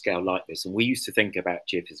grand scale like this. And we used to think about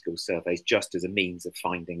geophysical surveys just as a means of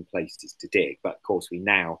finding places to dig. But of course, we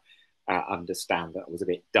now understand that it was a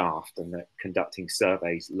bit daft and that conducting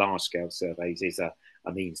surveys, large scale surveys, is a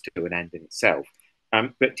means to an end in itself.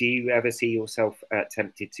 But do you ever see yourself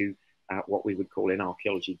tempted to what we would call in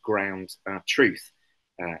archaeology ground truth,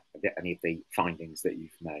 any of the findings that you've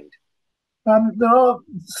made? There are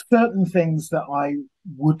certain things that I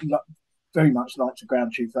would very much like to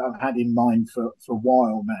ground truth that I've had in mind for a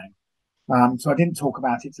while now. So I didn't talk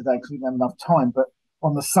about it today because we didn't have enough time, but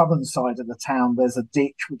on the southern side of the town, there's a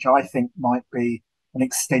ditch which I think might be an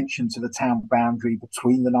extension to the town boundary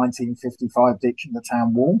between the 1955 ditch and the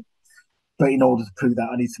town wall. But in order to prove that,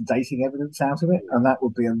 I need some dating evidence out of it, and that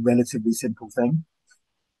would be a relatively simple thing.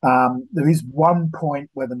 There is one point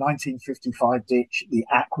where the 1955 ditch, the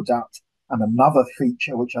aqueduct, and another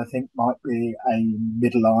feature, which I think might be a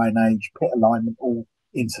Middle Iron Age pit alignment, all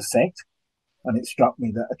intersect. And it struck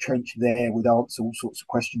me that a trench there would answer all sorts of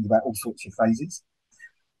questions about all sorts of phases.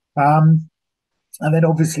 And then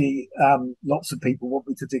obviously, lots of people want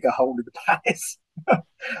me to dig a hole in the palace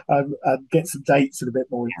and get some dates and a bit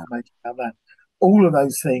more information about that. All of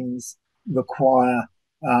those things require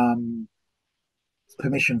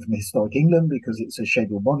permission from Historic England because it's a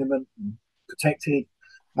scheduled monument and protected.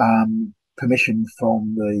 Permission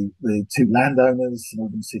from the two landowners,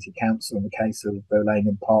 Northern City Council in the case of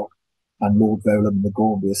Verulamium Park, and Lord Verulamium and the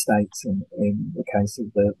Gormby Estates in the case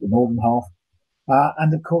of the northern half.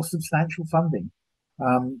 And of course, substantial funding.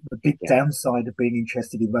 The big downside of being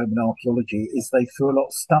interested in Roman archaeology is they threw a lot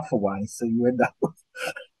of stuff away, so you end up with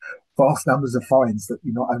vast numbers of finds that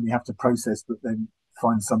you not only have to process, but then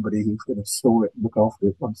find somebody who's going to store it and look after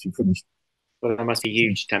it once you've finished. Well, there must be a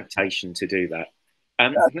huge temptation to do that.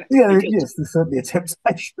 Yes, there's certainly a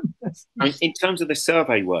temptation. I mean, in terms of the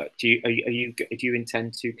survey work, do you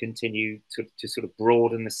intend to continue to sort of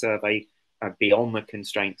broaden the survey beyond the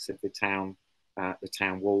constraints of the town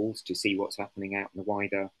walls to see what's happening out in the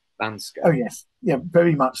wider landscape? Oh yes, yeah,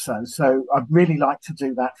 very much so. So I'd really like to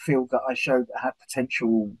do that field that I showed that had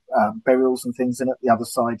potential burials and things in it, the other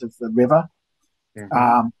side of the river.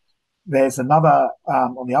 Mm-hmm. There's another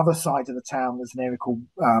on the other side of the town. There's an area called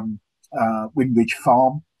Windridge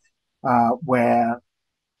Farm, where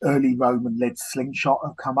early Roman lead slingshot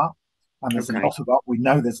have come up, and there's a lot of we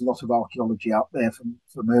know there's a lot of archaeology up there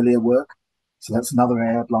from earlier work. So that's another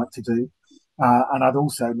area I'd like to do, and I'd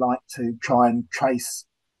also like to try and trace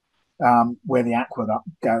where the aqueduct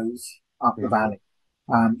goes up the valley.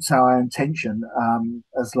 So our intention,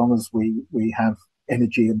 as long as we have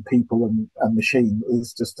energy and people and machine,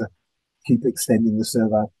 is just to keep extending the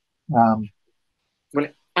survey. Well,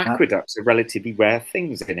 aqueducts are relatively rare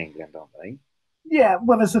things in England, aren't they? Yeah,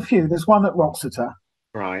 well, there's a few. There's one at Wroxeter.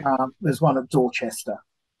 Right. There's one at Dorchester.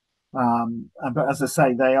 But as I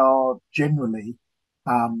say, they are generally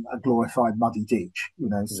a glorified muddy ditch, you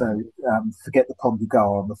know. So forget the Pont du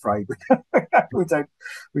Gard, I'm afraid.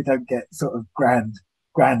 we don't get sort of grand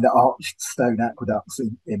arched stone aqueducts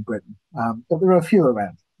in Britain. But there are a few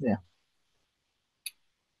around. Yeah.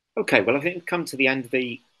 Okay, well, I think we've come to the end of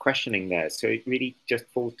the questioning there. So it really just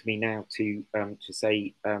falls to me now to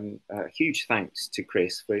say a huge thanks to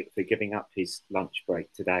Kris for giving up his lunch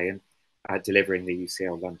break today and delivering the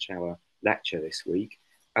UCL lunch hour lecture this week.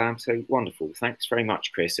 So wonderful. Thanks very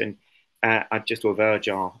much, Kris. And I just will urge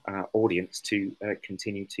our audience to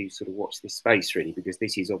continue to sort of watch this space, really, because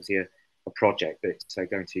this is obviously a project that's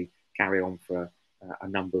going to carry on for a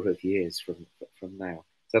number of years from now.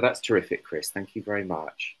 So that's terrific, Kris. Thank you very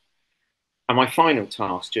much. And my final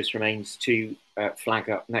task just remains to flag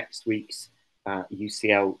up next week's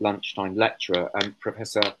UCL lunchtime lecturer,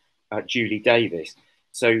 Professor Julie Davis.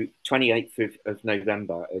 So 28th of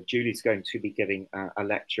November, Julie's going to be giving a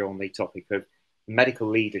lecture on the topic of medical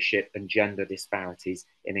leadership and gender disparities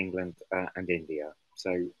in England and India.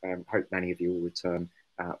 So hope many of you will return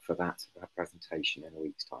for that presentation in a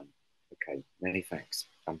week's time. Okay, many thanks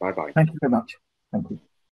and bye-bye. Thank you very much. Thank you.